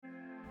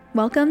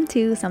Welcome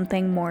to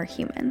Something More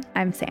Human.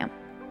 I'm Sam.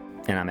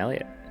 And I'm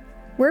Elliot.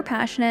 We're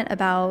passionate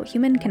about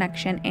human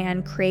connection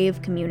and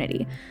crave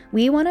community.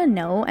 We want to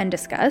know and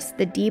discuss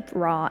the deep,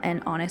 raw,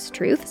 and honest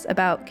truths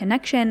about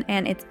connection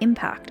and its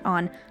impact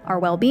on our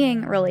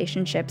well-being,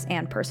 relationships,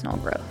 and personal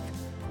growth.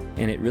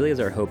 And it really is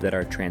our hope that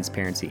our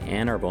transparency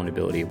and our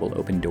vulnerability will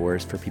open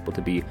doors for people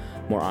to be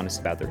more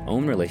honest about their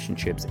own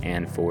relationships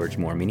and forge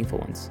more meaningful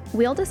ones.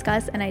 We'll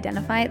discuss and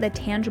identify the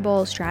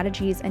tangible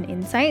strategies and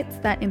insights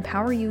that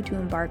empower you to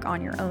embark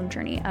on your own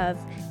journey of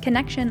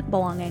connection,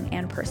 belonging,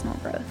 and personal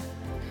growth.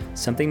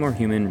 Something More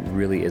Human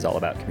really is all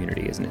about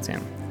community, isn't it,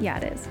 Sam? Yeah,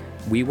 it is.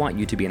 We want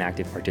you to be an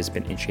active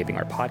participant in shaping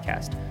our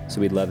podcast,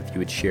 so we'd love if you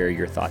would share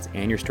your thoughts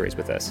and your stories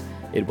with us.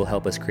 It will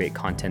help us create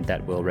content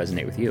that will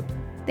resonate with you.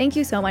 Thank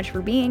you so much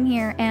for being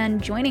here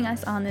and joining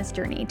us on this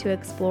journey to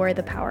explore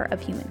the power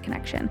of human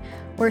connection.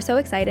 We're so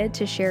excited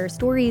to share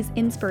stories,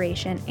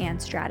 inspiration,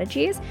 and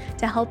strategies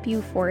to help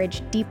you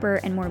forge deeper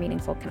and more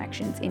meaningful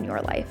connections in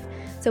your life.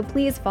 So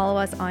please follow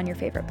us on your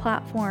favorite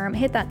platform,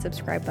 hit that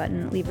subscribe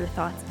button, leave your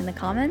thoughts in the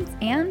comments,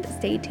 and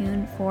stay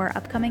tuned for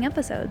upcoming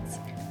episodes.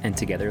 And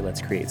together,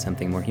 let's create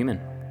something more human.